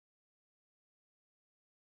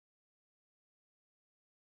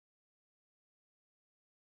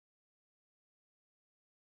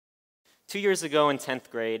2 years ago in 10th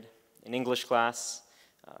grade, in English class,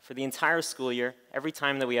 for the entire school year, every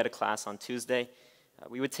time that we had a class on Tuesday,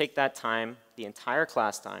 we would take that time, the entire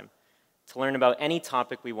class time, to learn about any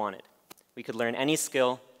topic we wanted. We could learn any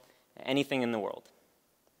skill, anything in the world.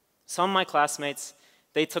 Some of my classmates,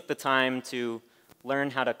 they took the time to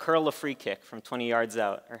learn how to curl a free kick from 20 yards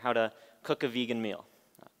out, or how to cook a vegan meal.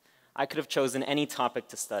 I could have chosen any topic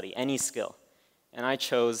to study, any skill, and I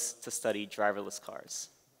chose to study driverless cars.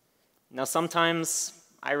 Now, sometimes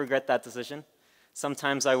I regret that decision.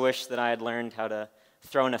 Sometimes I wish that I had learned how to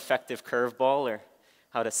throw an effective curveball or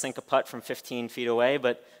how to sink a putt from 15 feet away,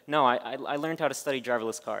 but no, I learned how to study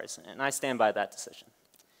driverless cars, and I stand by that decision.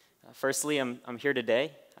 Firstly, I'm here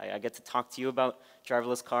today. I get to talk to you about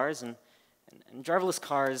driverless cars, and driverless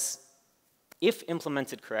cars, if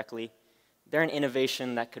implemented correctly, they're an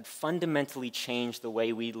innovation that could fundamentally change the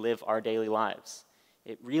way we live our daily lives.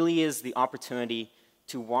 It really is the opportunity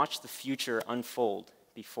to watch the future unfold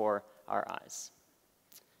before our eyes.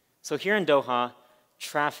 So here in Doha,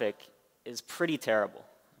 traffic is pretty terrible.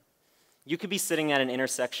 You could be sitting at an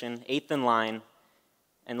intersection, 8th in line,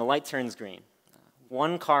 and the light turns green.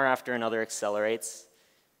 One car after another accelerates,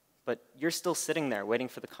 but you're still sitting there waiting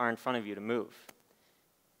for the car in front of you to move.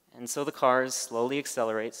 And so the cars slowly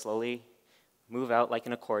accelerate, slowly move out like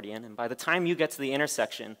an accordion, and by the time you get to the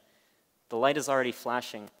intersection, the light is already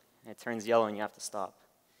flashing, and it turns yellow and you have to stop.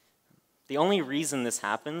 The only reason this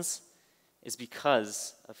happens is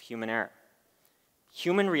because of human error.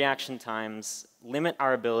 Human reaction times limit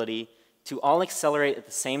our ability to all accelerate at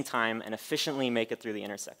the same time and efficiently make it through the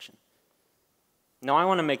intersection. Now, I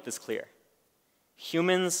want to make this clear.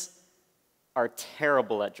 Humans are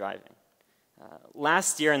terrible at driving.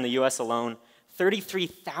 Last year in the US alone,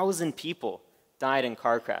 33,000 people died in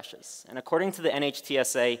car crashes. And according to the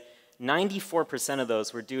NHTSA, 94% of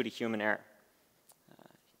those were due to human error.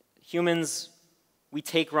 Humans, we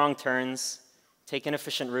take wrong turns, take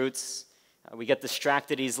inefficient routes, we get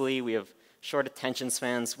distracted easily, we have short attention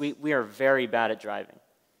spans, we are very bad at driving.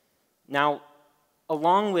 Now,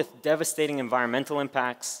 along with devastating environmental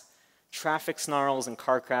impacts, traffic snarls, and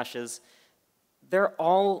car crashes, they're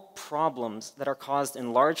all problems that are caused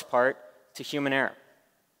in large part to human error.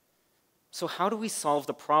 So how do we solve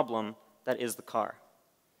the problem that is the car?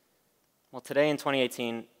 Well, today in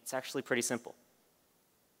 2018, it's actually pretty simple.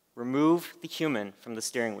 Remove the human from the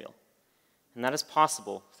steering wheel. And that is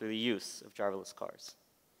possible through the use of driverless cars.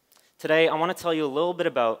 Today, I want to tell you a little bit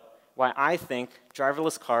about why I think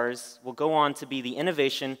driverless cars will go on to be the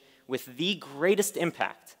innovation with the greatest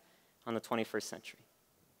impact on the 21st century.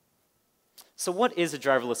 So what is a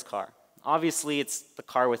driverless car? Obviously, it's a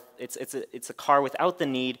car without the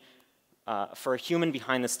need for a human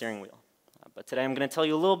behind the steering wheel. But today I'm going to tell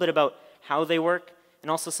you a little bit about how they work and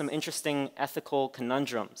also some interesting ethical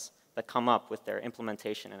conundrums that come up with their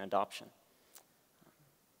implementation and adoption.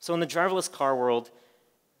 So in the driverless car world,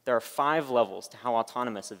 there are 5 levels to how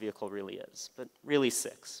autonomous a vehicle really is, but really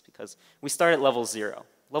 6, because we start at level 0.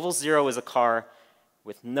 Level 0 is a car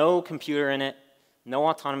with no computer in it, no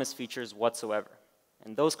autonomous features whatsoever.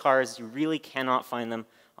 And those cars, you really cannot find them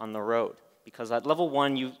on the road, because at level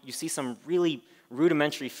 1, you see some really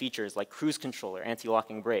rudimentary features like cruise control or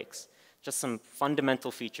anti-locking brakes, just some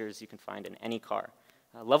fundamental features you can find in any car.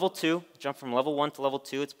 Level 2, jump from level 1 to level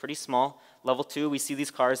 2, it's pretty small. Level 2, we see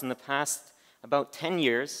these cars in the past about 10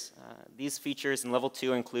 years. These features in level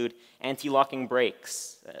 2 include anti-locking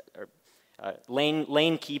brakes,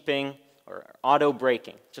 lane keeping, or auto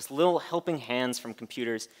braking, just little helping hands from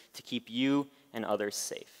computers to keep you and others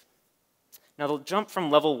safe. Now, the jump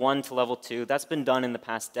from level 1 to level 2, that's been done in the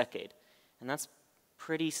past decade, and that's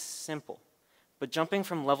pretty simple. But jumping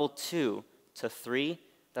from level 2 to 3,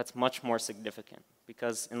 that's much more significant,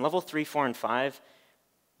 because in level 3, 4, and 5,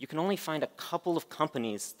 you can only find a couple of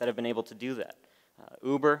companies that have been able to do that.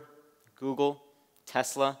 Uber, Google,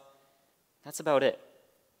 Tesla, that's about it.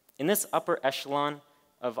 In this upper echelon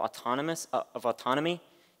of autonomy,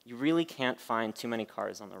 you really can't find too many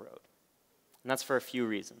cars on the road. And that's for a few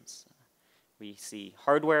reasons. We see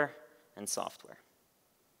hardware and software.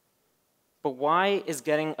 But why is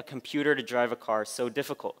getting a computer to drive a car so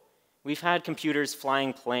difficult? We've had computers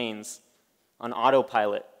flying planes on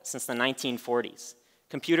autopilot since the 1940s.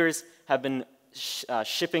 Computers have been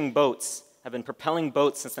shipping boats, have been propelling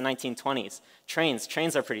boats since the 1920s.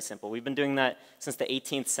 Trains are pretty simple. We've been doing that since the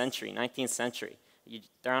 18th century, 19th century.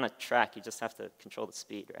 They're on a track, you just have to control the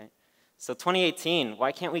speed, right? So 2018,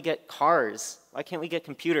 why can't we get cars? Why can't we get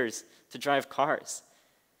computers to drive cars?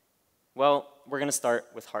 Well, we're going to start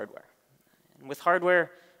with hardware. And with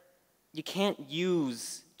hardware, you can't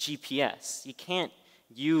use GPS. You can't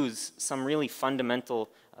use some really fundamental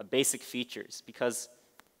basic features, because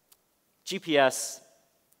GPS,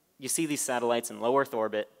 you see these satellites in low Earth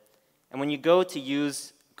orbit, and when you go to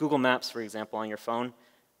use Google Maps, for example, on your phone,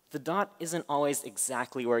 the dot isn't always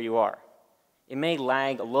exactly where you are. It may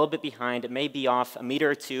lag a little bit behind. It may be off a meter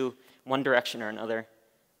or two, one direction or another.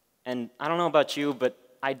 And I don't know about you, but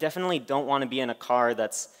I definitely don't want to be in a car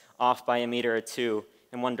that's off by a meter or two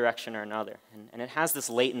in one direction or another. And it has this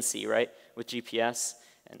latency, right, with GPS.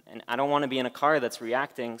 And I don't want to be in a car that's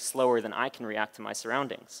reacting slower than I can react to my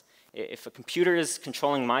surroundings. If a computer is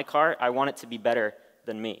controlling my car, I want it to be better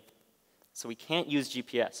than me. So we can't use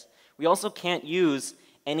GPS. We also can't use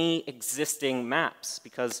any existing maps,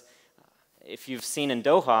 because if you've seen in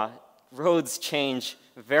Doha, roads change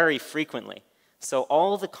very frequently. So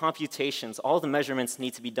all the computations, all the measurements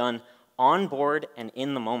need to be done on board and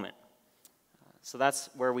in the moment. So that's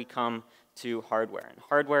where we come to hardware. And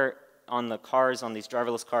hardware on the cars, on these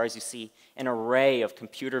driverless cars, you see an array of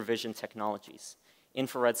computer vision technologies.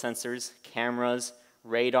 Infrared sensors, cameras,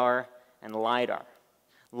 radar, and LiDAR.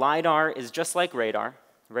 LiDAR is just like radar.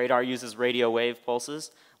 Radar uses radio wave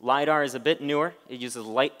pulses. LiDAR is a bit newer. It uses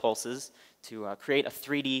light pulses to create a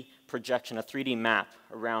 3D projection, a 3D map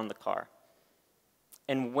around the car.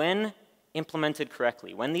 And when implemented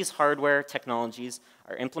correctly, when these hardware technologies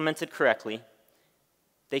are implemented correctly,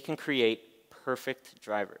 they can create perfect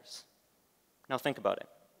drivers. Now think about it.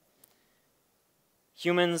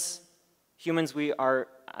 Humans, we are,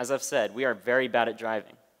 as I've said, we are very bad at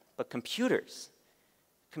driving. But computers,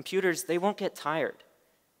 they won't get tired.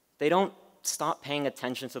 They don't stop paying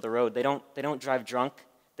attention to the road. They don't drive drunk.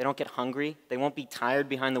 They don't get hungry. They won't be tired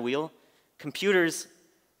behind the wheel. Computers,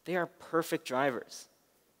 they are perfect drivers.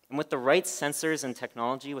 And with the right sensors and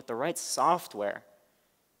technology, with the right software,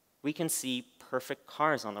 we can see perfect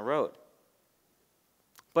cars on the road.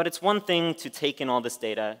 But it's one thing to take in all this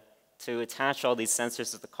data, to attach all these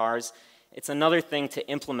sensors to the cars. It's another thing to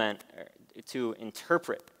implement, to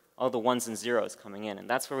interpret all the ones and zeros coming in. And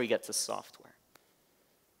that's where we get to software.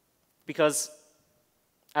 Because,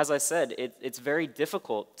 as I said, it's very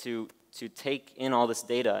difficult to take in all this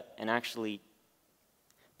data and actually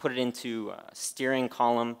put it into steering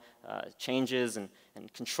column changes and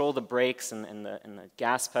control the brakes and the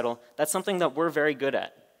gas pedal. That's something that we're very good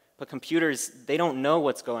at. But computers, they don't know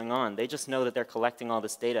what's going on. They just know that they're collecting all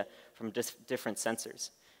this data from different sensors.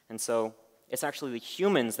 And so it's actually the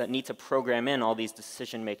humans that need to program in all these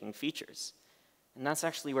decision-making features. And that's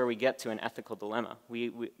actually where we get to an ethical dilemma.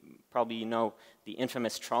 We probably know the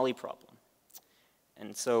infamous trolley problem.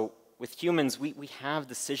 And so with humans, we have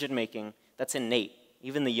decision-making that's innate.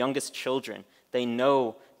 Even the youngest children, they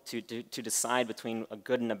know to decide between a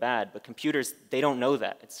good and a bad. But computers, they don't know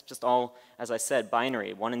that. It's just all, as I said,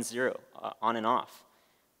 binary, 1 and 0, on and off.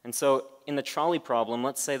 And so in the trolley problem,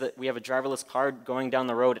 let's say that we have a driverless car going down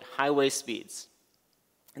the road at highway speeds,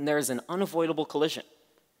 and there is an unavoidable collision.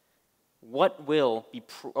 What will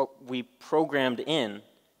be programmed in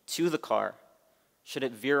to the car? Should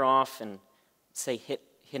it veer off and, say, hit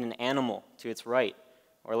an animal to its right?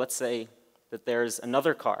 Or let's say that there's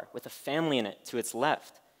another car with a family in it to its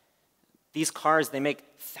left. These cars, they make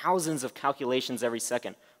thousands of calculations every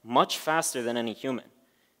second, much faster than any human.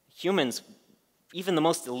 Humans, even the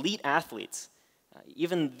most elite athletes,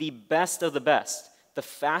 even the best of the best, the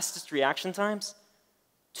fastest reaction times,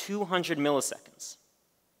 200 milliseconds.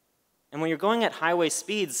 And when you're going at highway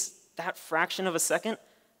speeds, that fraction of a second,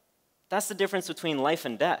 that's the difference between life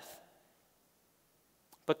and death.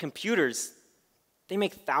 But computers, they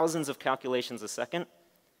make thousands of calculations a second.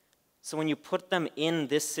 So when you put them in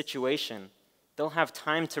this situation, they'll have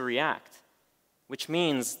time to react, which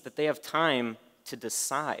means that they have time to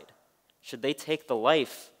decide. Should they take the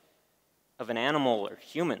life of an animal or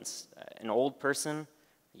humans, an old person,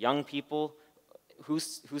 young people?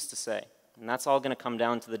 Who's to say? And that's all going to come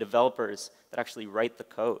down to the developers that actually write the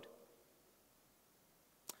code.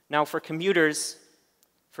 Now, for commuters,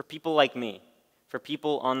 for people like me, for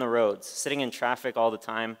people on the roads, sitting in traffic all the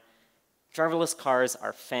time, driverless cars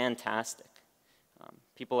are fantastic.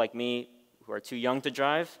 People like me who are too young to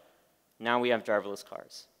drive, now we have driverless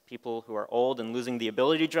cars. People who are old and losing the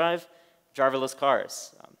ability to drive, driverless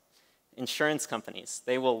cars. Insurance companies,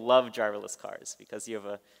 they will love driverless cars because you have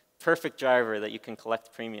a perfect driver that you can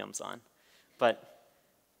collect premiums on. But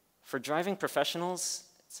for driving professionals,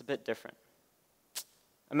 it's a bit different.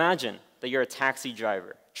 Imagine that you're a taxi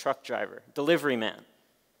driver, truck driver, delivery man,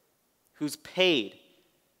 who's paid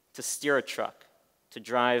to steer a truck, to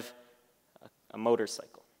drive a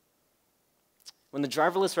motorcycle. When the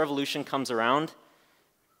driverless revolution comes around,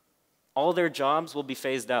 all their jobs will be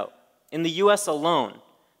phased out. In the US alone,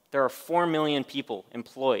 there are 4 million people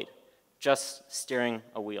employed just steering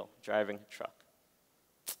a wheel, driving a truck.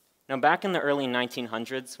 Now, back in the early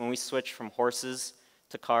 1900s, when we switched from horses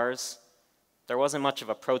to cars, there wasn't much of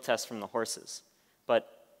a protest from the horses. But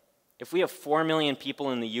if we have 4 million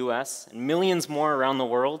people in the US and millions more around the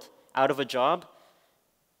world out of a job,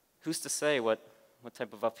 who's to say what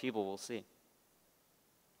type of upheaval we'll see?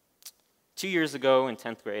 2 years ago in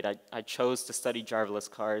 10th grade, I chose to study driverless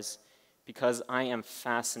cars because I am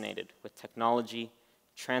fascinated with technology,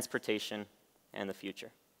 transportation, and the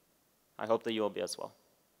future. I hope that you will be as well.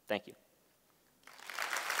 Thank you.